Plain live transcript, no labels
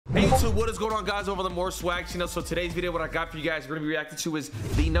YouTube, what is going on, guys? Over the more Swagg channel. So today's video, what I got for you guys, we're gonna be reacting to is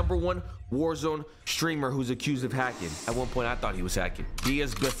the #1 Warzone streamer who's accused of hacking. At one point, I thought he was hacking.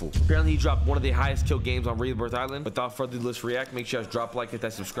 DiazBiffle. Apparently, he dropped one of the highest kill games on Rebirth Island. Without further ado, let's react. Make sure you guys drop a like, hit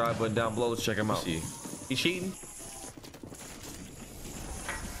that subscribe button down below. Let's check him out. He cheating?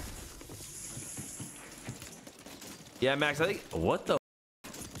 Yeah, Max. I think. What the?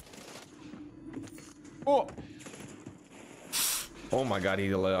 Oh. Oh my God, he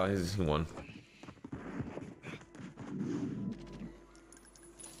won.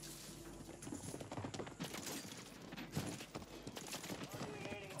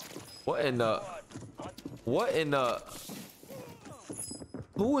 What in the?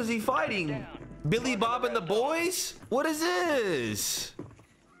 Who is he fighting? Billy Bob and the boys? What is this?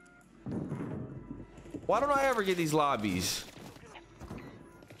 Why don't I ever get these lobbies?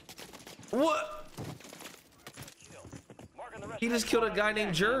 What? He just killed a guy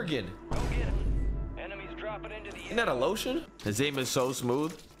named Jurgen. Isn't that a lotion? His aim is so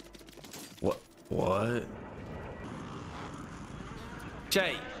smooth. What?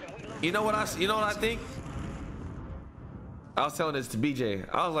 Jay, you know what I think? I was telling this to BJ.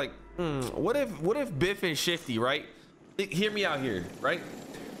 I was like, what if Biff and Shifty, right? Hear me out here, right?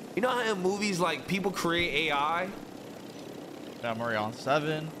 You know how in movies like people create AI? Now Murray on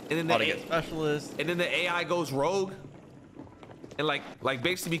 7. And then the specialist. And then the AI goes rogue. And like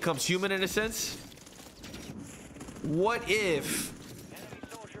basically becomes human in a sense. What if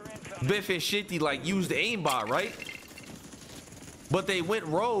Biff and Shitty like used the aimbot, right? But they went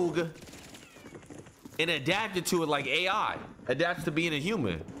rogue and adapted to it like AI adapts to being a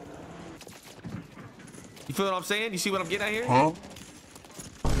human. You feel what I'm saying? You see what I'm getting at here? Huh?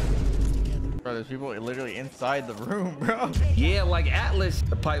 Bro, there's people literally inside the room, bro. Yeah, like Atlas.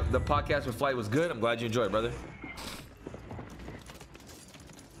 The podcast with Flight was good. I'm glad you enjoyed, brother.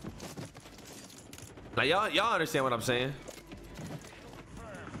 Now y'all understand what I'm saying?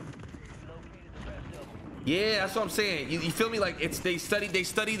 Yeah, that's what I'm saying. You feel me? Like they study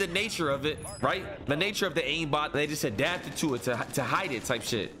the nature of it, right? The nature of the aimbot. They just adapted to it to hide it, type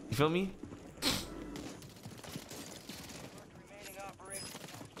shit. You feel me?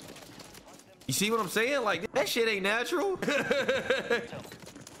 You see what I'm saying? Like that shit ain't natural. That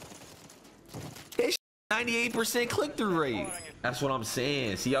 98% click-through rate. That's what I'm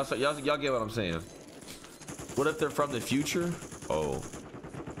saying. See, y'all get what I'm saying. What if they're from the future? Oh.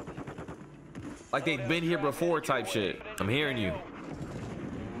 Like they've been here before type shit. I'm hearing you.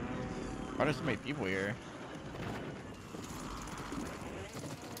 Why there's so many people here?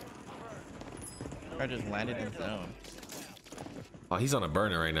 I just landed in zone. Oh, he's on a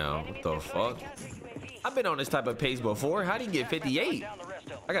burner right now. What the fuck? I've been on this type of pace before. How do you get 58?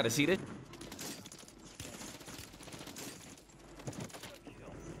 I gotta see this.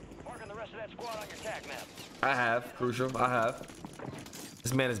 I have, crucial. I have.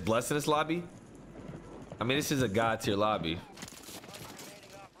 This man is blessed in this lobby. I mean, this is a god tier lobby.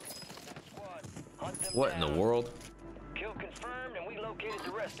 What in the world? Kill confirmed, and we located the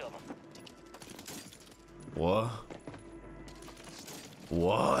rest of them. What?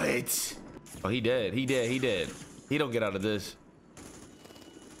 What? Oh, he dead. He dead. He dead. He don't get out of this.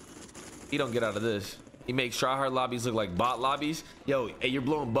 He don't get out of this. He makes tryhard lobbies look like bot lobbies. Yo, hey, you're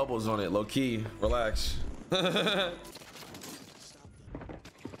blowing bubbles on it, low key. Relax.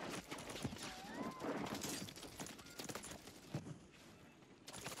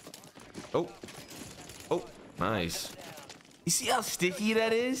 Oh, nice. You see how sticky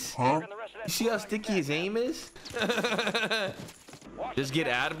that is? Huh? You see how sticky his aim is? Just get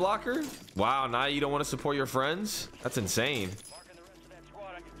ad blocker? Wow, now you don't want to support your friends? That's insane.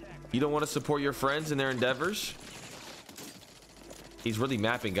 You don't want to support your friends in their endeavors? He's really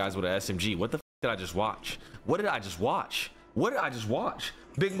mapping guys with an SMG. What the f did I just watch? What did I just watch? What did I just watch?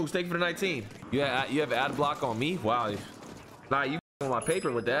 Big Moose, thank you for the 19. You have ad block on me? Wow. Nah, you on my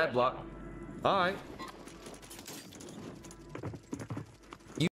paper with the ad block. All right.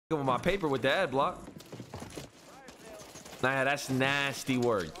 You on my paper with the ad block. Nah, that's nasty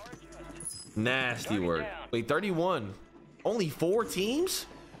work. Nasty work. Wait, 31. Only 4 teams?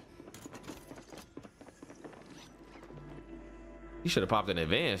 You should have popped in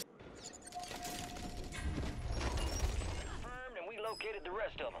advance.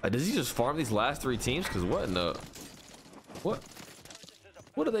 Does he just farm these last 3 teams? Because what in the...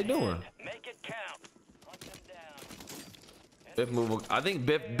 What are they doing? Biff move. I think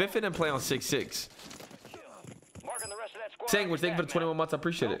Biff didn't play on 6-6. Sandwich, thank you for the 21 months. I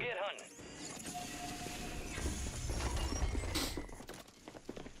appreciate it.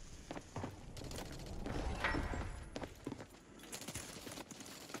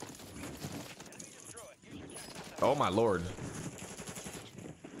 Oh my lord.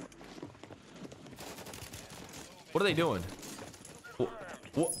 What are they doing?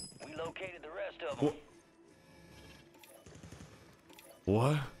 What? We located the rest of them.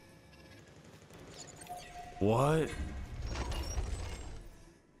 What? What?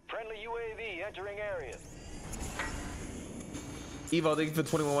 Friendly UAV entering area. Evo, thank you for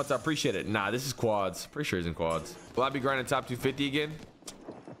 21 months. I appreciate it. Nah, this is quads. Pretty sure it's in quads. Will I be grinding top 250 again?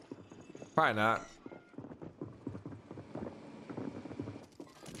 Probably not.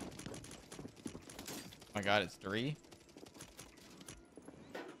 Oh my god, it's 3.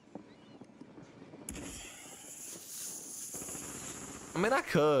 I mean, I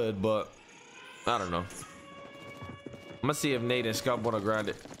could, but I don't know. I'm gonna see if Nate and Scub want to grind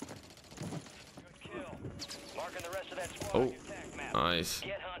it. Good kill. Marking the rest of that squad Oh, on your attack map. nice.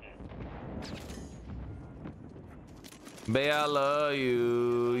 Get hunting. Babe, I love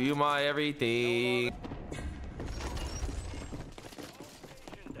you. You my everything.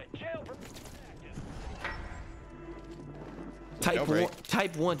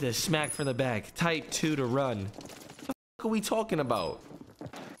 Type 1 to smack from the back. Type 2 to run. What the fuck are we talking about?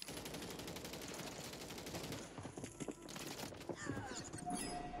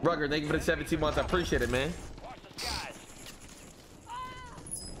 Rugger, thank you for the 17 months. I appreciate it, man.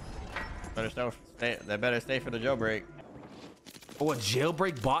 They better stay for the jailbreak. Oh, a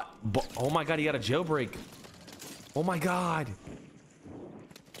jailbreak bot? Oh my god, he got a jailbreak. Oh my god.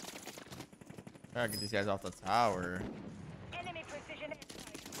 Gotta get these guys off the tower.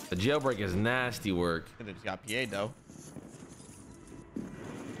 The jailbreak is nasty work. They just got PA though.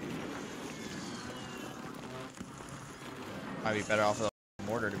 Might be better off with a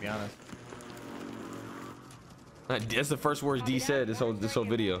mortar, to be honest. That's the first words D said this whole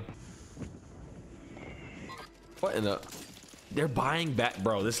video. What in the? They're buying back,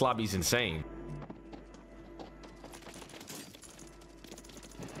 bro. This lobby's insane.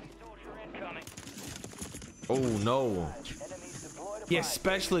 Oh no. He has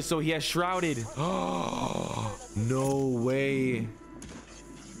specialist, so he has shrouded. Oh no way.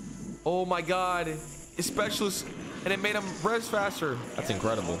 Oh my god. It's specialist and it made him res faster. That's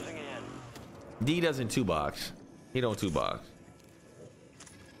incredible. D doesn't 2-box. He don't 2-box.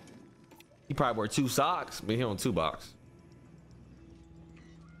 He probably wear 2 socks, but he don't 2-box.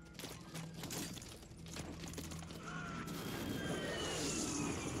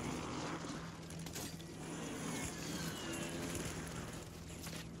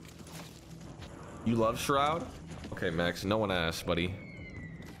 You love Shroud? Okay, Max, no one asked, buddy.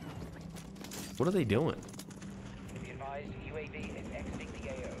 What are they doing?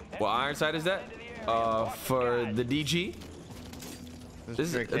 What Ironside is that? For the DG?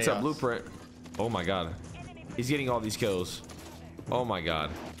 It's a blueprint. Oh my god. He's getting all these kills. Oh my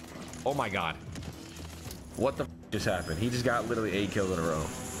god. Oh my god. What the f just happened? He just got literally 8 kills in a row.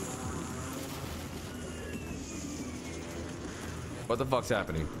 What the fuck's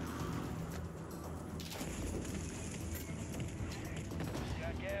happening?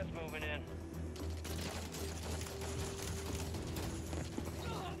 Got gas moving in.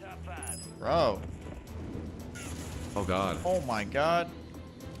 Top 5. Bro. Oh god. Oh my god.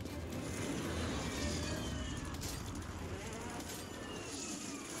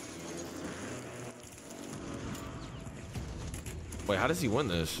 Wait, how does he win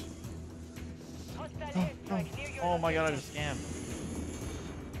this? Oh my god, I just scammed.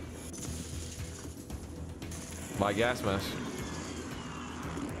 By gas mask.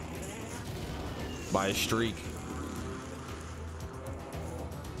 By a streak.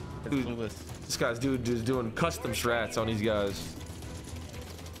 Dude, this guy's just doing custom strats on these guys.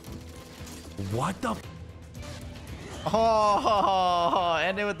 What the? Oh,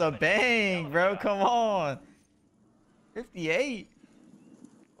 ended with a bang, bro. Come on. 58.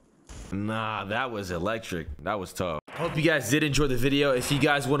 Nah, that was electric. That was tough. Hope you guys did enjoy the video. If you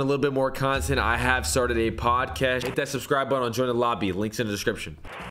guys want a little bit more content, I have started a podcast. Hit that subscribe button and join the lobby. Links in the description.